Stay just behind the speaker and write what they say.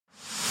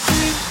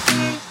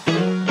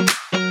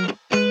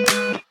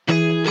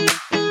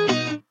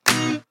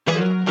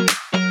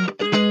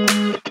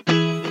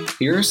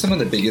Here are some of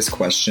the biggest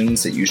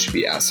questions that you should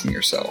be asking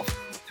yourself.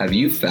 Have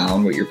you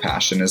found what your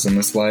passion is in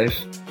this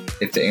life?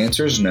 If the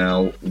answer is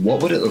no,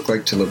 what would it look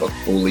like to live a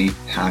fully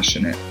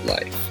passionate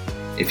life?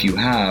 If you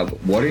have,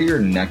 what are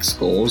your next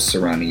goals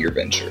surrounding your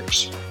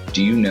ventures?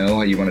 Do you know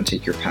how you want to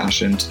take your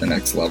passion to the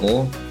next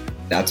level?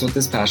 That's what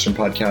this Passion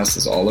Podcast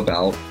is all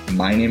about.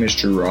 My name is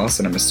Drew Ross,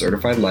 and I'm a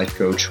certified life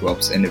coach who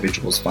helps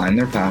individuals find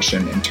their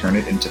passion and turn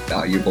it into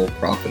valuable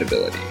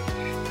profitability.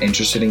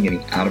 Interested in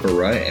getting out of a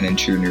rut and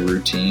into your new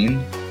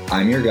routine?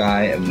 I'm your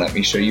guy, and let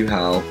me show you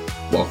how.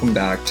 Welcome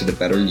back to the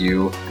Better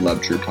You,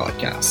 Love Drew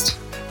podcast.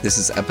 This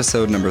is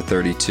episode number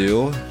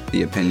 32,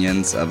 The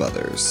Opinions of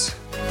Others.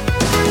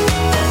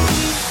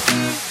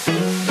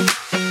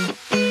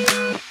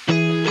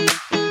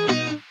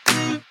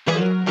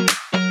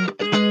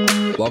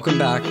 Welcome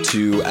back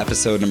to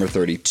episode number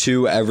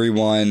 32,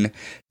 everyone.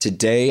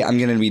 Today, I'm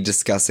going to be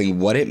discussing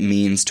what it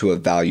means to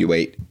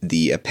evaluate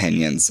the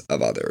opinions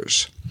of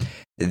others.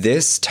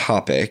 This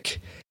topic,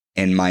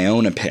 in my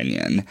own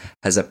opinion,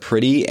 has a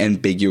pretty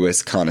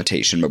ambiguous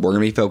connotation, but we're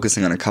going to be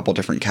focusing on a couple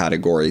different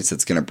categories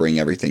that's going to bring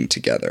everything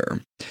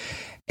together.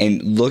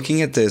 And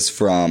looking at this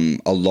from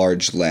a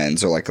large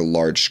lens or like a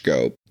large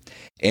scope,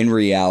 in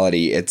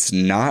reality, it's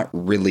not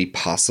really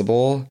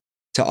possible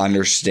to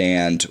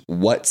understand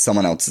what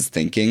someone else is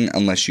thinking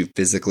unless you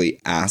physically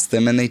ask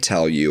them and they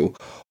tell you,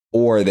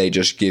 or they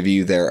just give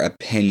you their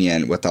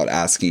opinion without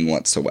asking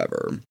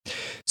whatsoever.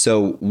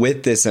 So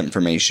with this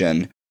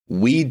information,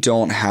 we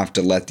don't have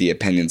to let the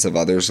opinions of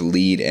others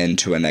lead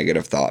into a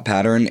negative thought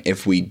pattern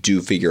if we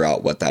do figure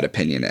out what that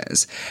opinion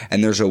is.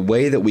 And there's a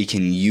way that we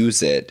can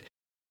use it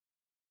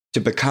to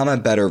become a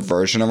better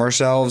version of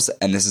ourselves,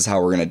 and this is how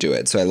we're going to do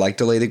it. So I like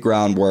to lay the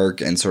groundwork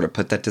and sort of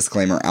put that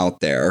disclaimer out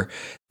there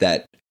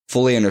that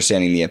fully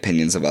understanding the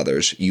opinions of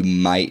others, you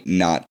might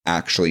not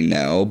actually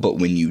know, but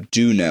when you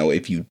do know,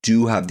 if you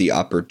do have the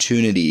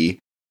opportunity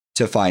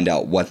to find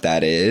out what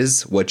that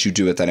is, what you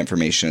do with that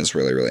information is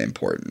really, really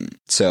important.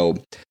 So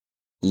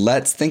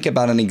let's think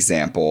about an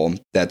example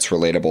that's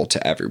relatable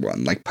to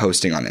everyone, like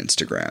posting on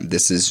Instagram.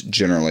 This is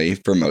generally,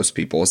 for most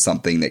people,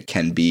 something that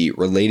can be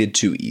related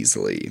to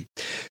easily.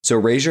 So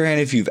raise your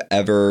hand if you've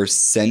ever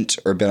sent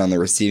or been on the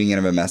receiving end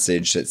of a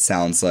message that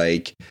sounds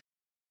like,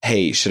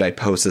 hey, should I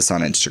post this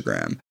on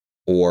Instagram?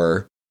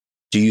 Or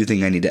do you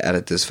think I need to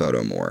edit this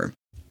photo more?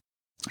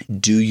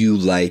 Do you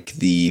like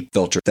the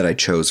filter that I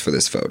chose for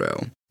this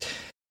photo?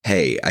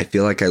 Hey, I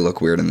feel like I look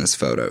weird in this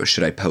photo.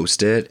 Should I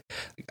post it?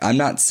 I'm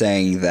not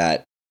saying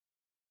that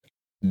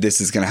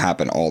this is going to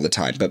happen all the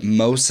time, but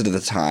most of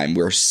the time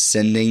we're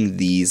sending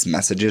these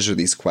messages or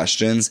these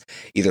questions,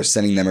 either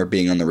sending them or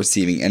being on the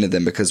receiving end of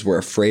them because we're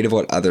afraid of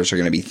what others are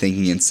going to be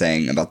thinking and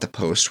saying about the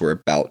post we're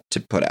about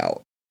to put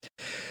out.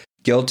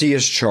 Guilty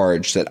as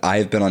charged that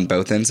I've been on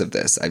both ends of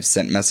this. I've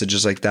sent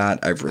messages like that.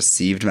 I've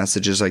received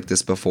messages like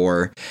this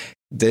before.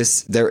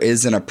 There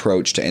is an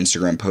approach to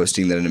Instagram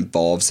posting that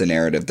involves a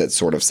narrative that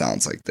sort of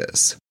sounds like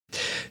this.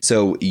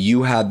 So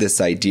you have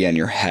this idea in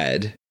your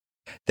head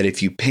that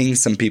if you ping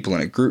some people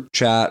in a group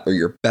chat or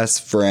your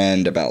best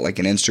friend about like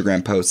an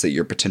Instagram post that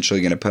you're potentially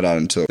going to put out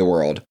into the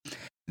world,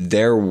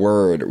 their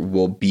word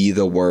will be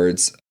the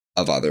words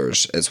of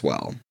others as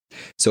well.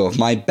 So if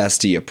my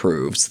bestie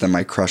approves, then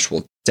my crush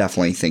will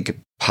definitely think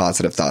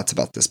positive thoughts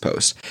about this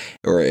post.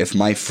 Or if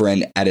my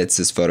friend edits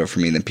this photo for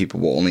me, then people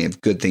will only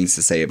have good things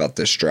to say about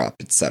this drop,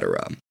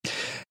 etc.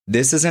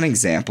 This is an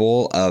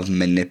example of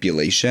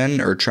manipulation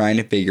or trying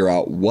to figure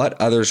out what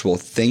others will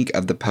think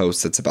of the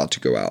post that's about to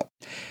go out.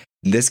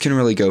 This can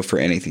really go for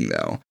anything,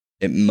 though.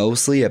 It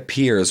mostly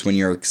appears when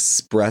you're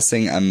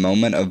expressing a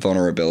moment of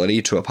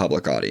vulnerability to a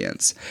public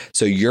audience.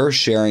 So you're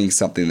sharing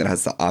something that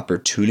has the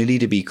opportunity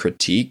to be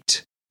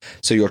critiqued.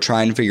 So you'll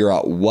try and figure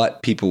out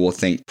what people will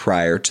think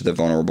prior to the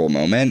vulnerable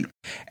moment,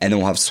 and then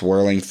we'll have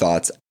swirling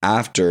thoughts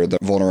after the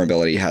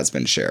vulnerability has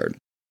been shared.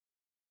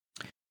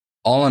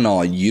 All in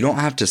all, you don't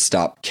have to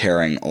stop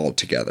caring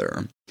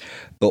altogether.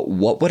 But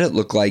what would it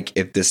look like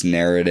if this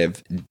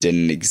narrative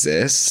didn't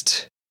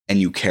exist and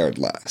you cared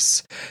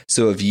less?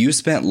 So if you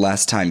spent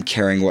less time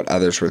caring what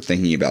others were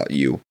thinking about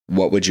you,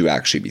 what would you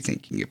actually be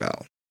thinking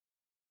about?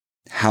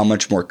 How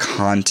much more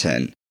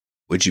content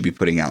would you be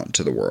putting out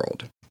into the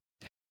world?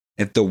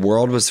 If the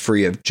world was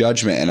free of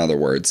judgment, in other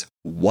words,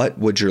 what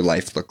would your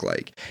life look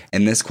like?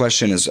 And this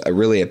question is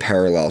really a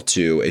parallel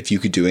to if you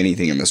could do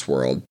anything in this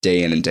world,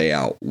 day in and day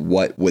out,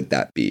 what would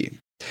that be?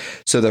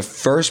 So the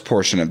first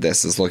portion of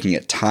this is looking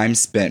at time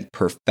spent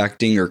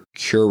perfecting or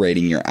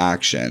curating your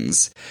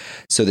actions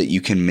so that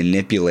you can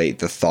manipulate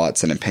the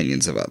thoughts and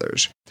opinions of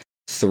others.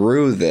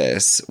 Through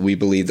this, we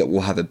believe that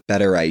we'll have a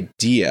better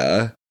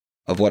idea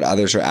of what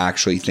others are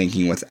actually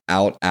thinking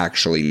without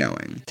actually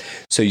knowing.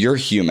 So you're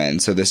human,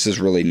 so this is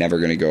really never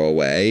going to go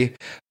away,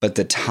 but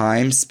the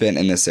time spent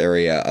in this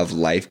area of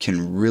life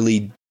can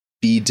really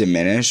be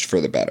diminished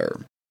for the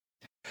better.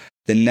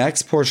 The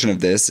next portion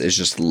of this is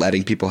just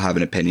letting people have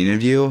an opinion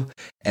of you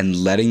and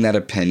letting that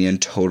opinion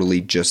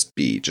totally just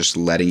be, just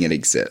letting it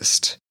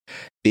exist.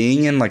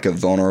 Being in like a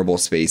vulnerable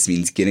space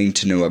means getting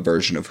to know a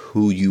version of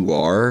who you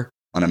are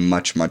on a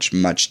much, much,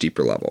 much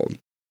deeper level.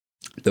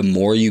 The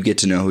more you get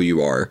to know who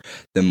you are,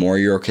 the more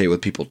you're okay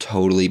with people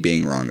totally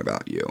being wrong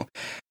about you.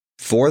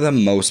 For the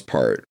most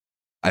part,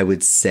 I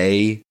would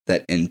say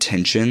that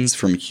intentions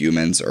from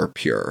humans are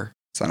pure.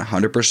 It's not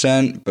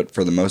 100%, but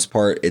for the most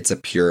part, it's a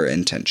pure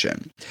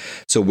intention.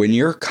 So when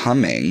you're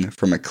coming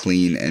from a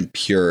clean and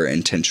pure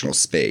intentional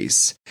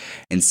space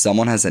and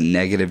someone has a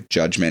negative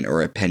judgment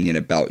or opinion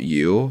about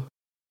you,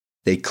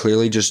 they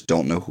clearly just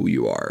don't know who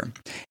you are.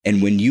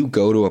 And when you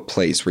go to a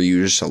place where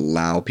you just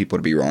allow people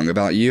to be wrong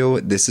about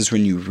you, this is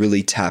when you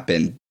really tap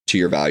into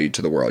your value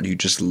to the world. You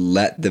just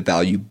let the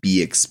value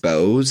be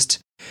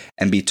exposed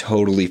and be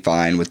totally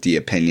fine with the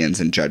opinions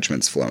and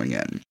judgments flowing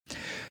in.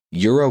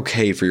 You're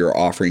okay for your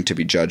offering to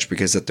be judged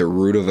because at the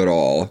root of it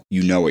all,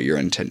 you know what your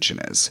intention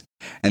is.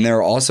 And there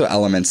are also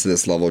elements to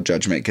this level of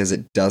judgment because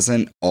it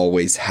doesn't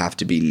always have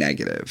to be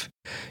negative.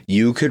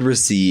 You could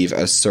receive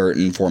a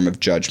certain form of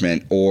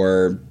judgment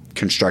or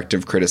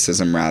constructive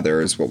criticism,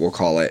 rather, is what we'll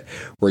call it,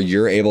 where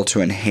you're able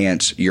to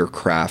enhance your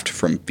craft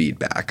from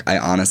feedback. I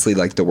honestly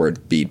like the word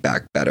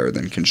feedback better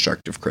than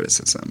constructive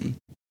criticism.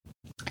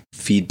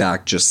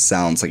 Feedback just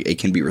sounds like it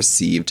can be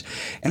received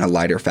in a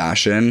lighter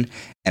fashion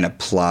and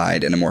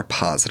applied in a more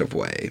positive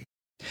way.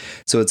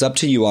 So it's up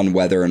to you on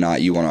whether or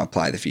not you want to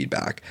apply the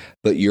feedback,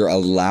 but you're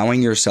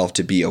allowing yourself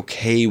to be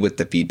okay with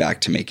the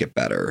feedback to make it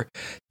better,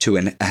 to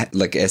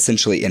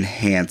essentially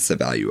enhance the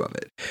value of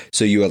it.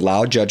 So you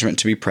allow judgment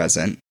to be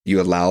present,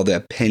 you allow the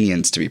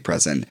opinions to be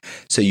present,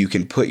 so you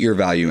can put your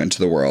value into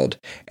the world,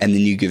 and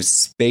then you give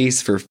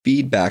space for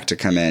feedback to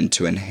come in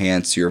to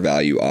enhance your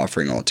value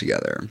offering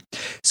altogether.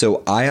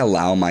 So I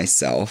allow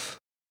myself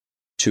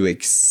to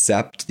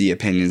accept the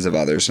opinions of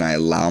others, and I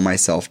allow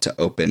myself to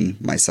open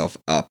myself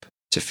up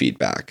to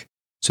feedback.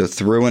 So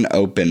through an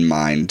open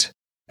mind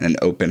and an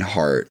open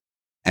heart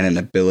and an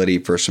ability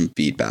for some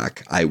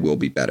feedback, I will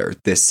be better.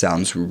 This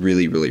sounds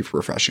really, really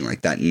refreshing.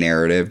 Like that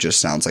narrative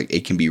just sounds like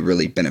it can be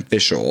really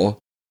beneficial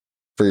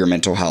for your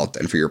mental health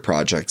and for your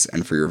projects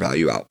and for your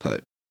value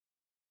output.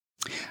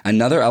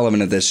 Another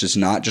element of this is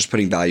not just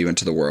putting value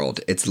into the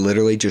world. It's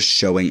literally just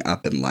showing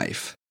up in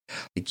life.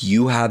 Like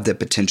you have the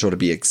potential to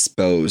be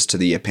exposed to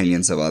the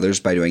opinions of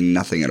others by doing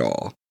nothing at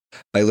all.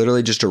 By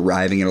literally just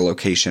arriving at a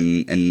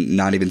location and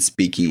not even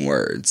speaking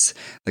words.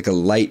 Like a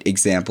light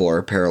example or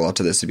a parallel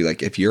to this would be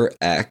like if your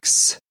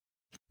ex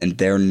and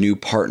their new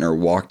partner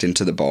walked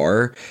into the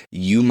bar,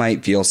 you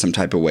might feel some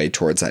type of way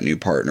towards that new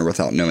partner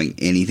without knowing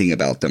anything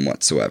about them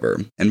whatsoever,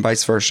 and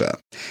vice versa.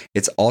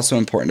 It's also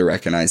important to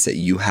recognize that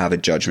you have a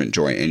judgment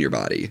joint in your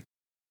body.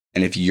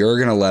 And if you're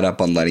going to let up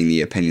on letting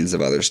the opinions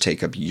of others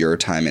take up your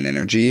time and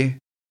energy,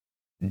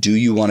 do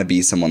you want to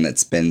be someone that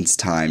spends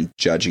time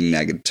judging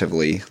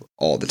negatively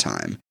all the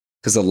time?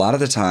 Because a lot of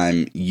the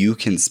time you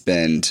can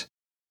spend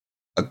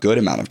a good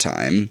amount of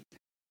time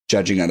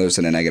judging others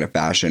in a negative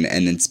fashion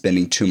and then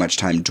spending too much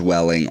time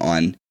dwelling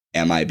on,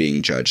 am I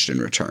being judged in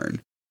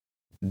return?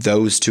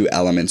 Those two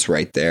elements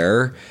right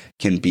there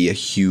can be a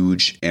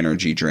huge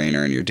energy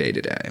drainer in your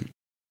day-to-day.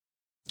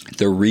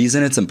 The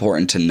reason it's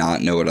important to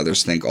not know what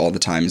others think all the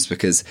time is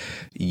because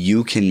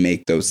you can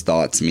make those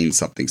thoughts mean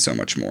something so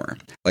much more.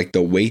 Like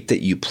the weight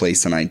that you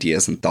place on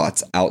ideas and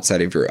thoughts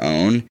outside of your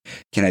own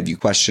can have you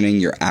questioning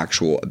your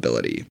actual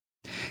ability.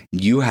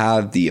 You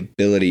have the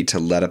ability to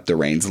let up the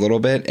reins a little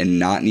bit and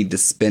not need to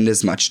spend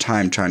as much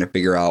time trying to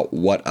figure out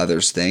what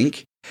others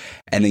think,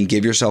 and then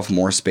give yourself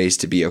more space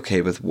to be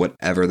okay with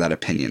whatever that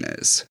opinion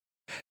is.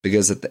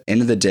 Because at the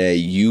end of the day,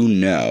 you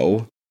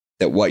know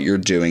that what you're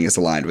doing is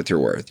aligned with your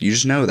worth. You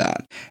just know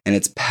that. And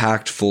it's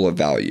packed full of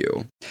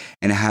value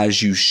and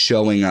has you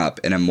showing up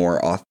in a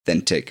more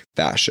authentic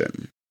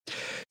fashion.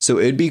 So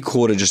it'd be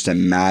cool to just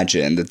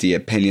imagine that the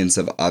opinions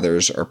of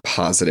others are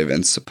positive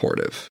and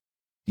supportive.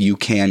 You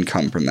can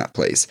come from that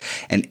place.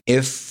 And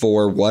if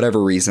for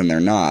whatever reason they're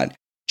not,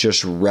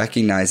 just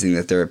recognizing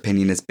that their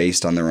opinion is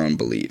based on their own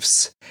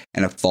beliefs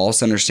and a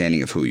false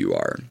understanding of who you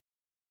are.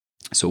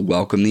 So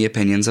welcome the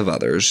opinions of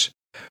others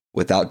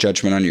without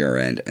judgment on your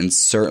end, and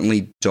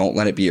certainly don't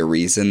let it be a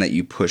reason that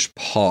you push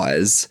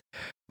pause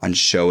on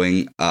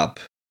showing up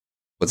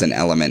with an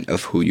element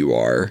of who you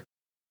are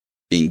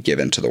being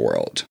given to the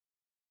world.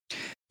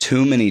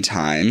 Too many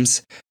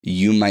times,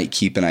 you might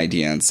keep an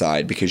idea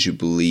inside because you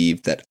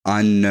believe that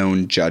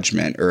unknown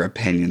judgment or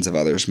opinions of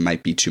others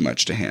might be too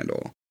much to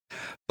handle.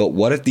 But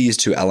what if these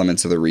two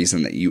elements are the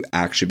reason that you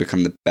actually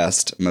become the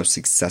best, most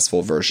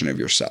successful version of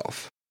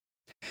yourself?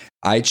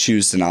 I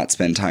choose to not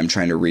spend time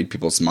trying to read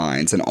people's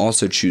minds and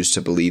also choose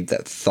to believe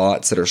that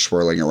thoughts that are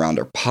swirling around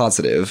are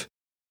positive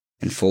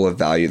and full of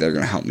value that are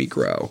going to help me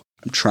grow.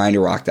 I'm trying to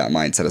rock that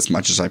mindset as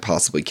much as I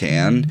possibly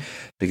can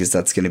because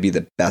that's going to be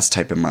the best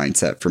type of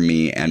mindset for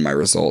me and my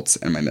results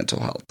and my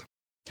mental health.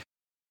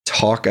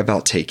 Talk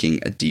about taking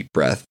a deep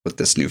breath with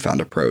this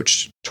newfound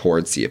approach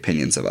towards the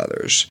opinions of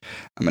others.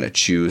 I'm going to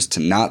choose to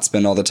not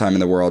spend all the time in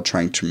the world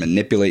trying to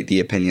manipulate the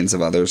opinions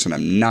of others, and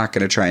I'm not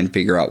going to try and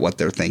figure out what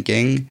they're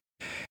thinking.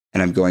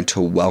 And I'm going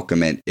to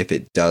welcome it if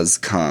it does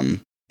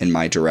come in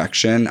my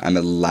direction. I'm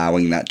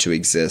allowing that to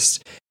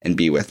exist and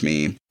be with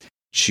me.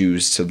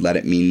 choose to let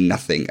it mean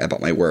nothing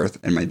about my worth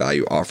and my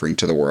value offering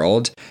to the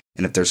world.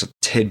 And if there's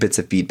tidbits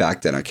of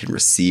feedback that I can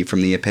receive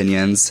from the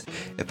opinions,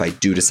 if I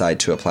do decide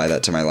to apply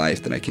that to my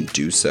life, then I can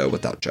do so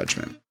without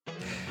judgment.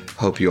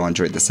 Hope you all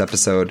enjoyed this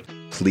episode.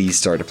 Please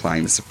start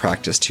applying this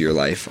practice to your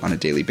life on a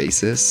daily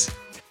basis.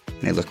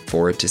 And I look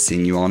forward to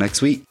seeing you all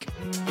next week.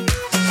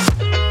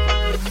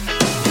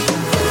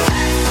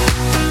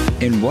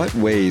 In what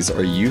ways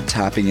are you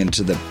tapping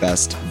into the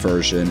best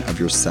version of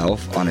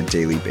yourself on a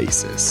daily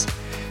basis?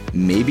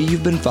 Maybe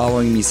you've been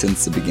following me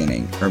since the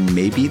beginning, or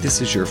maybe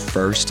this is your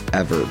first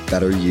ever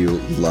Better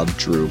You Love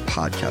Drew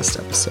podcast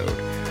episode.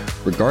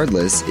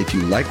 Regardless, if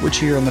you like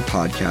what you hear on the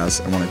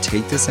podcast and want to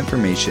take this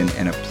information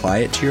and apply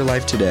it to your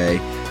life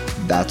today,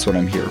 that's what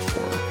I'm here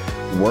for.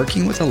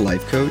 Working with a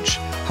life coach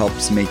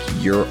helps make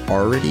your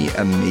already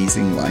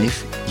amazing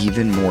life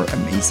even more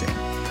amazing.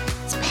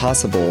 It's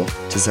possible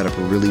to set up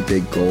really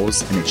big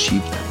goals and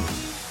achieve them.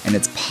 And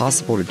it's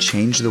possible to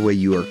change the way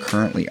you are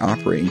currently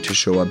operating to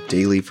show up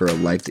daily for a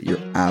life that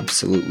you're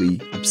absolutely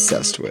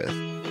obsessed with.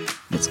 And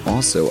it's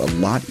also a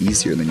lot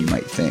easier than you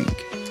might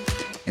think.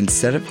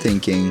 Instead of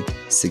thinking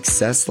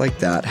success like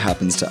that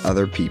happens to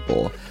other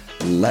people,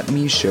 let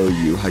me show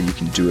you how you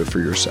can do it for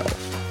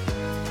yourself.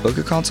 Book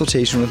a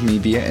consultation with me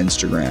via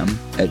Instagram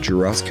at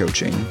Drew Ross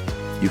Coaching.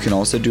 You can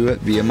also do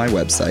it via my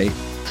website,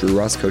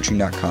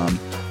 drewrosscoaching.com,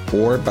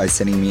 or by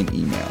sending me an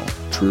email,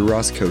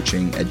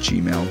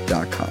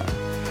 drewrosscoaching@gmail.com.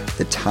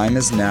 The time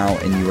is now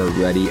and you are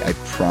ready, I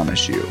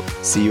promise you.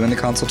 See you in the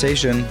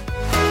consultation.